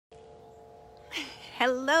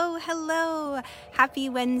Hello, hello. Happy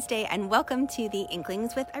Wednesday and welcome to the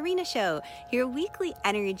Inklings with Irina show, your weekly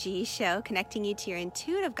energy show connecting you to your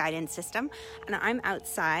intuitive guidance system. And I'm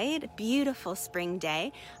outside, beautiful spring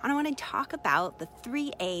day, and I want to talk about the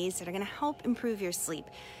 3 A's that are going to help improve your sleep.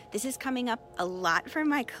 This is coming up a lot for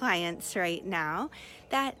my clients right now,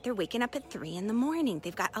 that they're waking up at 3 in the morning.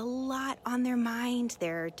 They've got a lot on their mind.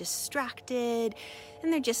 They're distracted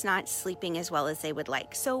and they're just not sleeping as well as they would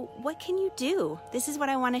like. So what can you do? This is what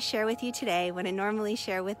I want to share with you today, what I normally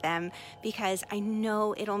share with them, because I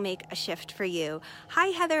know it'll make a shift for you. Hi,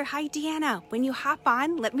 Heather. Hi, Deanna. When you hop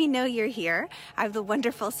on, let me know you're here. I have the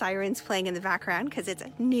wonderful sirens playing in the background because it's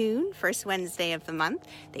noon, first Wednesday of the month.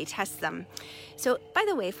 They test them. So, by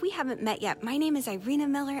the way, if we haven't met yet, my name is Irina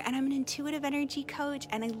Miller and I'm an intuitive energy coach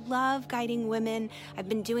and I love guiding women. I've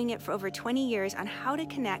been doing it for over 20 years on how to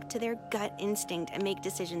connect to their gut instinct and make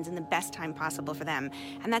decisions in the best time possible for them.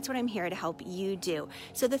 And that's what I'm here to help you do.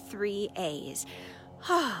 So the 3 A's.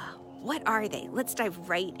 What are they? Let's dive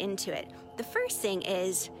right into it. The first thing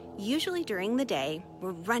is, usually during the day,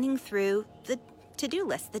 we're running through the to-do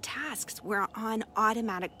list, the tasks. We're on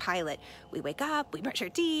automatic pilot. We wake up, we brush our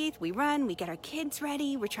teeth, we run, we get our kids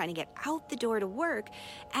ready, we're trying to get out the door to work.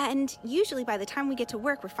 And usually by the time we get to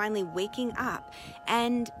work, we're finally waking up.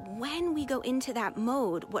 And when we go into that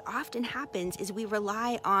mode, what often happens is we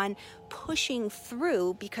rely on pushing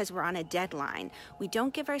through because we're on a deadline. We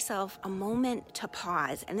don't give ourselves a moment to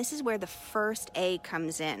pause. And this is where the first A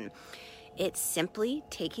comes in. It's simply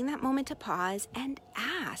taking that moment to pause and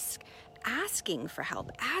asking for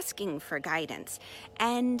help, asking for guidance.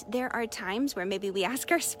 And there are times where maybe we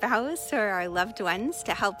ask our spouse or our loved ones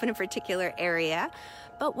to help in a particular area.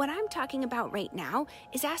 But what I'm talking about right now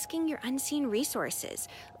is asking your unseen resources.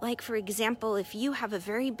 Like, for example, if you have a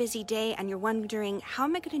very busy day and you're wondering, how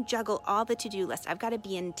am I going to juggle all the to-do lists? I've got to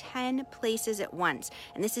be in 10 places at once.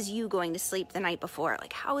 And this is you going to sleep the night before.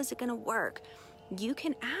 Like, how is it going to work? You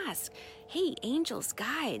can ask, hey, angels,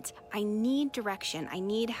 guides, I need direction. I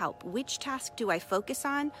need help. Which task do I focus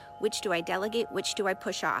on? Which do I delegate? Which do I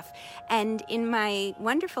push off? And in my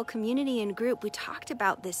wonderful community and group, we talked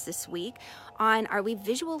about this week on, are we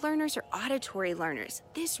visual learners or auditory learners?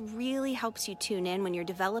 This really helps you tune in when you're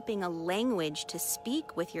developing a language to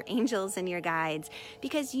speak with your angels and your guides,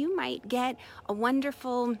 because you might get a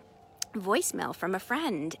wonderful voicemail from a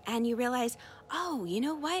friend and you realize, oh, you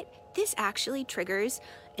know what? This actually triggers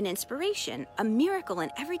an inspiration, a miracle, an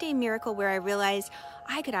everyday miracle where I realize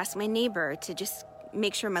I could ask my neighbor to just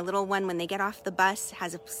make sure my little one, when they get off the bus,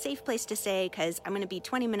 has a safe place to stay because I'm going to be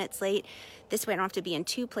 20 minutes late. This way I don't have to be in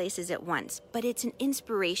 2 places at once. But it's an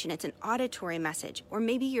inspiration. It's an auditory message. Or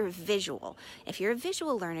maybe you're visual. If you're a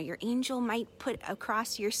visual learner, your angel might put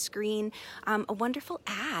across your screen a wonderful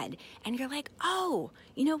ad. And you're like, oh,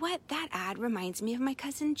 you know what? That ad reminds me of my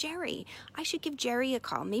cousin Jerry. I should give Jerry a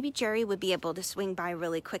call. Maybe Jerry would be able to swing by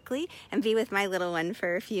really quickly and be with my little one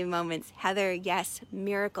for a few moments. Heather, yes,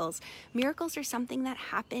 miracles. Miracles are something that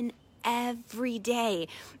happen every day.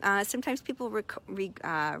 Sometimes people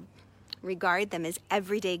regard them as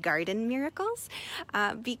everyday garden miracles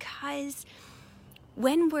because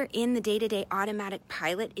when we're in the day-to-day automatic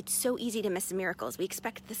pilot, it's so easy to miss miracles. We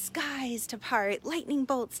expect the skies to part, lightning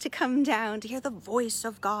bolts to come down, to hear the voice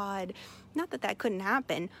of God. Not that that couldn't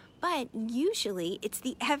happen, but usually it's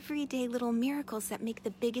the everyday little miracles that make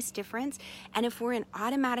the biggest difference. And if we're in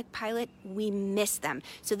automatic pilot, we miss them.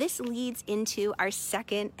 So this leads into our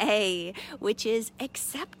second A, which is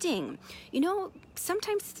accepting. You know,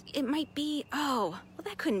 sometimes it might be, oh, well,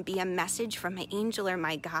 that couldn't be a message from my angel or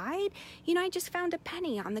my guide. You know, I just found a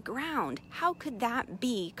penny on the ground. How could that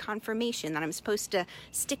be confirmation that I'm supposed to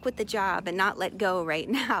stick with the job and not let go right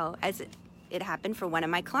now, as it happened for one of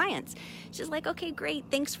my clients. She's like, okay, great,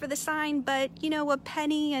 thanks for the sign, but you know, a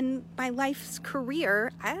penny and my life's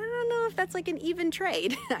career, I don't know if that's like an even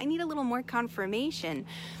trade. I need a little more confirmation.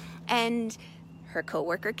 And her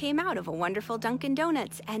coworker came out of a wonderful Dunkin'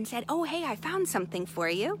 Donuts and said, oh, hey, I found something for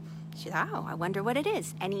you. She thought, oh, I wonder what it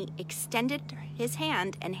is. And he extended his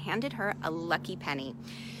hand and handed her a lucky penny.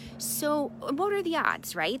 So what are the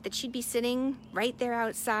odds, right? That she'd be sitting right there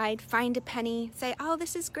outside, find a penny, say, oh,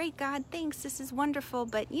 this is great, God, thanks, this is wonderful,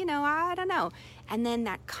 but you know, I don't know. And then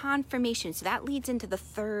that confirmation, so that leads into the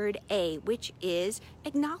third A, which is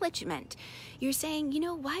acknowledgement. You're saying, you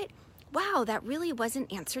know what? Wow, that really was an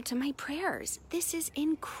answer to my prayers. This is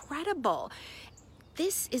incredible.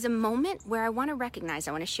 this is a moment where I want to recognize,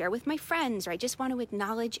 I want to share with my friends, or I just want to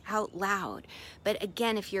acknowledge out loud. But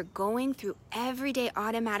again, if you're going through everyday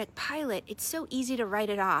automatic pilot, it's so easy to write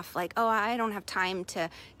it off. Like, oh, I don't have time to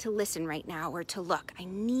listen right now or to look. I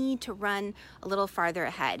need to run a little farther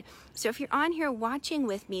ahead. So if you're on here watching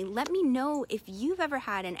with me, let me know if you've ever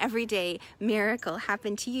had an everyday miracle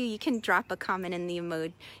happen to you. You can drop a comment in the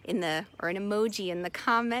emoji or an emoji in the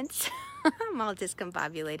comments. I'm all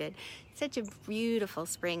discombobulated. Such a beautiful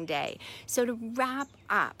spring day. So to wrap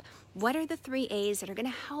up, what are the 3 A's that are going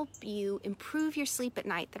to help you improve your sleep at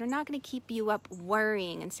night, that are not going to keep you up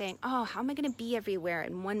worrying and saying, oh, how am I going to be everywhere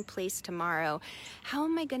in one place tomorrow? How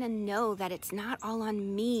am I going to know that it's not all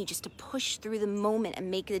on me just to push through the moment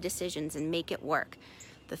and make the decisions and make it work?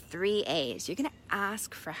 The 3 A's. You're going to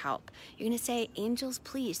ask for help. You're going to say, angels,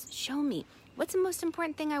 please show me. What's the most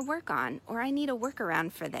important thing I work on? Or I need a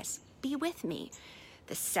workaround for this. Be with me.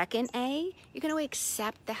 The second A, you're going to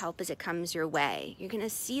accept the help as it comes your way. You're going to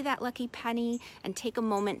see that lucky penny and take a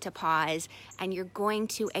moment to pause, and you're going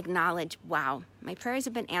to acknowledge, wow, my prayers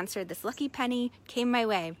have been answered. This lucky penny came my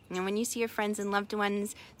way. And when you see your friends and loved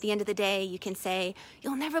ones at the end of the day, you can say,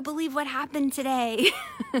 you'll never believe what happened today.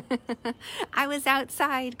 I was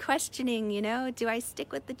outside questioning, do I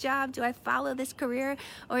stick with the job? Do I follow this career?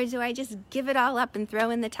 Or do I just give it all up and throw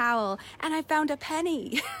in the towel? And I found a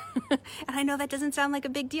penny. And I know that doesn't sound like a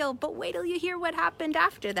big deal, but wait till you hear what happened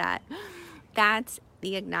after that. That's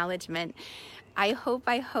the acknowledgement. I hope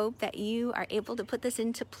that you are able to put this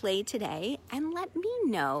into play today, and let me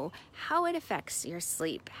know how it affects your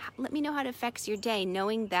sleep. Let me know how it affects your day,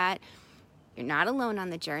 knowing that you're not alone on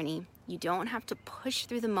the journey. You don't have to push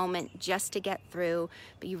through the moment just to get through,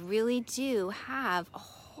 but you really do have a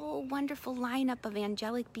whole wonderful lineup of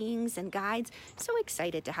angelic beings and guides. So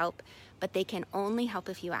excited to help, but they can only help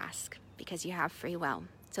if you ask, because you have free will.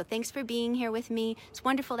 So thanks for being here with me. It's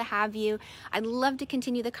wonderful to have you. I'd love to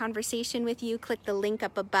continue the conversation with you. Click the link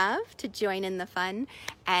up above to join in the fun,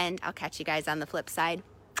 and I'll catch you guys on the flip side.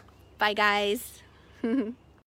 Bye, guys.